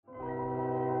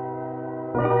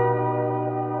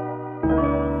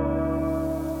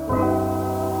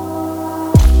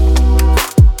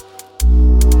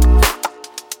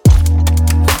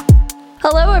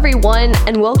everyone,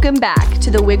 and welcome back to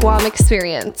the Wigwam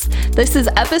Experience. This is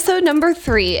episode number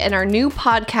 3 in our new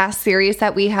podcast series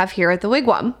that we have here at the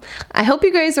Wigwam. I hope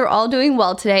you guys are all doing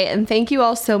well today, and thank you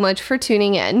all so much for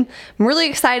tuning in. I'm really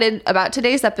excited about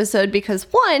today's episode because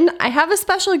 1, I have a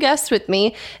special guest with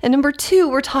me, and number 2,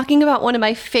 we're talking about one of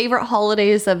my favorite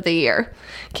holidays of the year.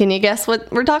 Can you guess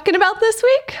what we're talking about this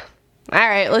week? All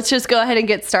right, let's just go ahead and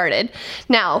get started.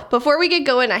 Now, before we get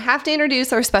going, I have to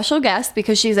introduce our special guest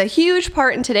because she's a huge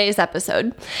part in today's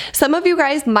episode. Some of you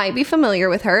guys might be familiar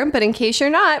with her, but in case you're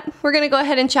not, we're going to go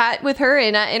ahead and chat with her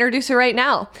and introduce her right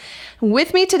now.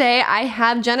 With me today, I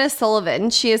have Jenna Sullivan.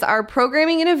 She is our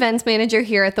programming and events manager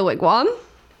here at the Wigwam.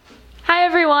 Hi,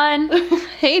 everyone.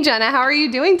 Hey, Jenna, how are you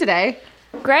doing today?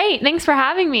 Great. Thanks for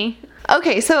having me.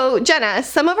 Okay, so Jenna,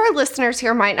 some of our listeners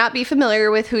here might not be familiar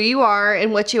with who you are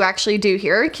and what you actually do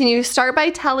here. Can you start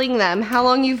by telling them how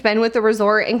long you've been with the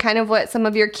resort and kind of what some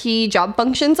of your key job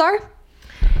functions are?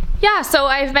 Yeah, so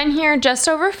I've been here just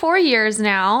over 4 years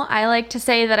now. I like to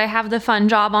say that I have the fun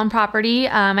job on property.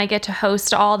 I get to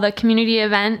host all the community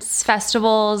events,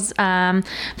 festivals, fun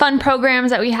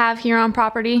programs that we have here on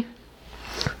property.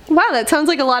 Wow, that sounds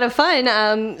like a lot of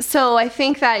fun. So I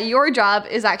think that your job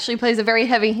actually plays a very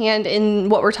heavy hand in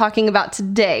what we're talking about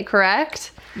today,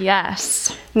 correct?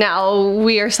 Yes. Now,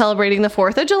 we are celebrating the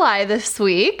 4th of July this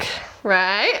week,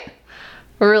 right?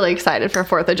 We're really excited for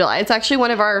 4th of July. It's actually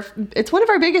one of our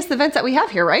biggest events that we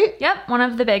have here, right? Yep, one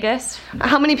of the biggest.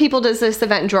 How many people does this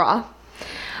event draw?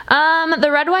 The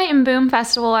Red, White, and Boom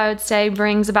Festival, I would say,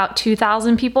 brings about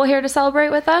 2,000 people here to celebrate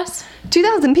with us.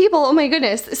 2,000 people? Oh my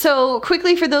goodness. So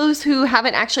quickly, for those who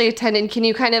haven't actually attended, can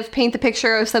you kind of paint the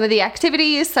picture of some of the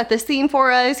activities, set the scene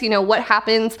for us? You know, what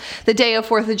happens the day of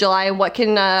 4th of July and what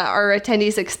can our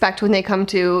attendees expect when they come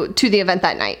to the event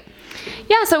that night?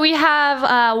 Yeah, so we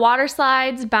have water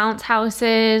slides, bounce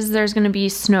houses, there's going to be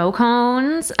snow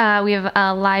cones, we have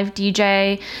a live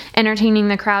DJ entertaining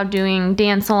the crowd doing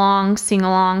dance-alongs,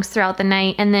 sing-alongs throughout the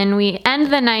night, and then we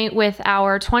end the night with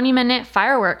our 20-minute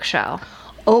fireworks show.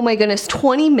 Oh my goodness,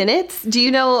 20 minutes? Do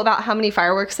you know about how many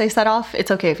fireworks they set off?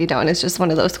 It's okay if you don't. It's just one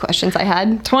of those questions I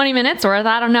had. 20 minutes worth?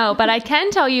 I don't know. But I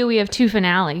can tell you we have 2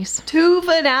 finales. 2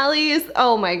 finales?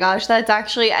 Oh my gosh, that's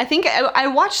actually, I think I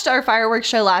watched our fireworks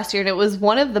show last year and it was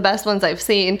one of the best ones I've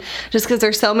seen just because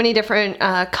there's so many different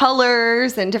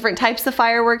colors and different types of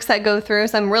fireworks that go through.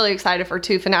 So I'm really excited for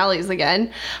 2 finales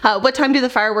again. What time do the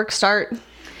fireworks start?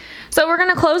 So we're going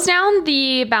to close down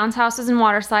the bounce houses and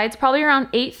water slides probably around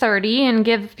 8:30 and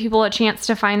give people a chance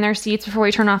to find their seats before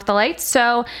we turn off the lights.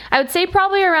 So I would say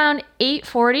probably around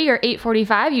 8:40 or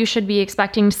 8:45 you should be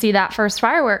expecting to see that first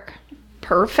firework.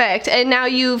 Perfect. And now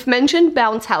you've mentioned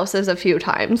bounce houses a few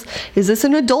times. Is this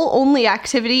an adult-only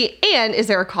activity and is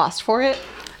there a cost for it?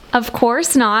 Of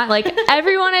course not. Like,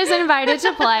 everyone is invited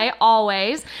to play,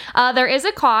 always. There is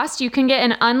a cost. You can get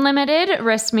an unlimited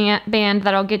wristband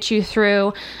that'll get you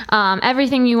through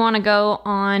everything you want to go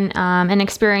on an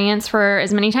experience for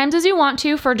as many times as you want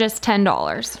to for just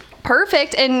 $10.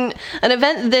 Perfect. And an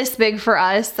event this big for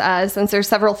us, since there's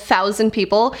several thousand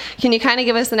people, can you kind of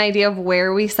give us an idea of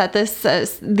where we set this,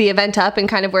 the event up and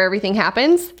kind of where everything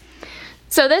happens?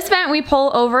 So this event, we pull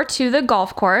over to the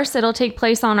golf course. It'll take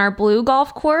place on our blue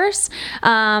golf course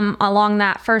along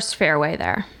that first fairway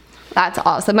there. That's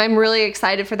awesome. I'm really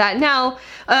excited for that. Now,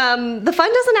 the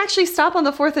fun doesn't actually stop on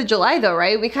the 4th of July though,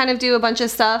 right? We kind of do a bunch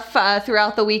of stuff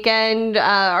throughout the weekend,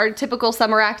 our typical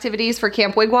summer activities for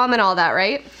Camp Wigwam and all that,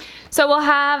 right? So we'll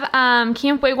have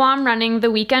Camp Wigwam running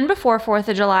the weekend before 4th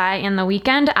of July and the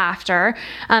weekend after.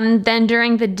 Then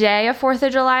during the day of 4th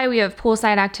of July, we have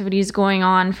poolside activities going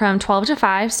on from 12 to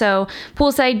 5. So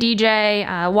poolside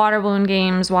DJ, water balloon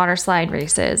games, water slide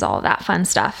races, all of that fun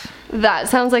stuff. That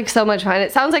sounds like so much fun.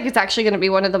 It sounds like it's actually going to be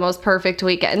one of the most perfect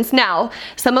weekends. Now,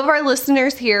 some of our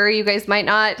listeners here, you guys might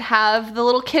not have the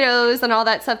little kiddos and all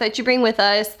that stuff that you bring with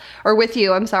us, or with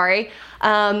you, I'm sorry.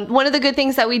 One of the good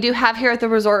things that we do have here at the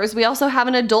resort is we also have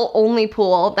an adult-only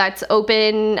pool that's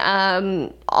open.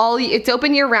 It's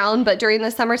open year-round, but during the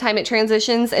summertime it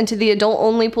transitions into the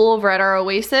adult-only pool over at our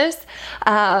Oasis,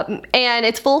 and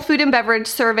it's full food and beverage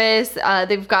service.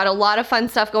 They've got a lot of fun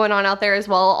stuff going on out there as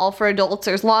well, all for adults.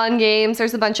 There's lawn games.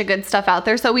 There's a bunch of good stuff out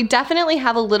there. So we definitely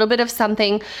have a little bit of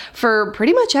something for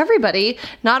pretty much everybody.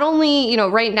 Not only, you know,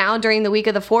 right now during the week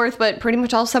of the 4th, but pretty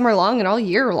much all summer long and all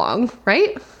year long,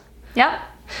 right? Yep.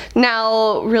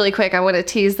 Now, really quick, I want to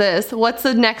tease this. What's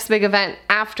the next big event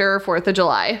after 4th of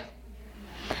July?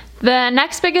 The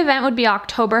next big event would be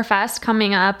Oktoberfest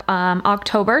coming up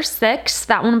October 6th.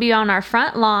 That one will be on our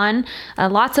front lawn.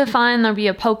 Lots of fun. There'll be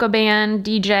a polka band,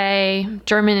 DJ,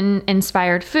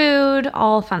 German-inspired food,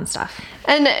 all fun stuff.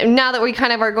 And now that we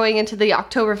kind of are going into the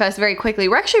Oktoberfest very quickly,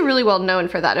 we're actually really well known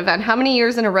for that event. How many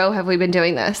years in a row have we been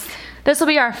doing this? This will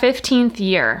be our 15th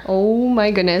year. Oh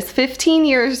my goodness, 15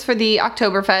 years for the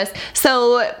Oktoberfest.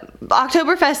 So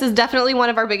Oktoberfest is definitely one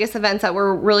of our biggest events that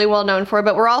we're really well known for,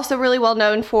 but we're also really well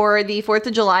known for the 4th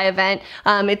of July event.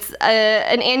 It's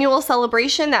an annual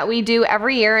celebration that we do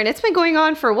every year, and it's been going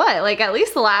on for what? Like at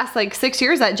least the last 6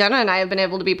 years that Jenna and I have been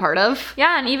able to be part of.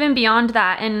 Yeah, and even beyond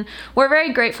that. And we're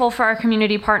very grateful for our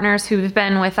community partners who've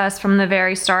been with us from the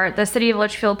very start. The City of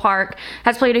Litchfield Park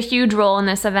has played a huge role in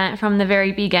this event from the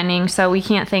very beginning, so we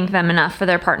can't thank them enough for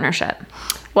their partnership.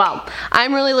 Well,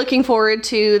 I'm really looking forward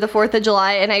to the 4th of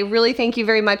July, and I really thank you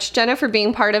very much, Jenna, for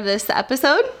being part of this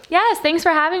episode. Yes, thanks for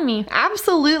having me.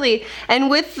 Absolutely. And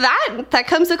with that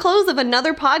comes the close of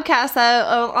another podcast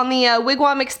on the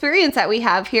Wigwam experience that we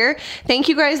have here. Thank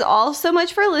you guys all so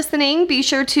much for listening. Be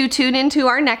sure to tune into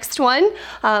our next one.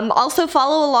 Also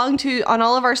follow along on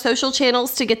all of our social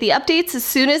channels to get the updates as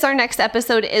soon as our next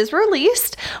episode is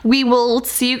released. We will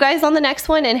see you guys on the next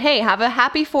one, and hey, have a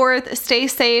happy 4th, stay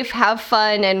safe, have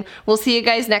fun, and we'll see you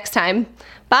guys next time.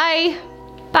 Bye.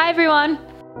 Bye, everyone.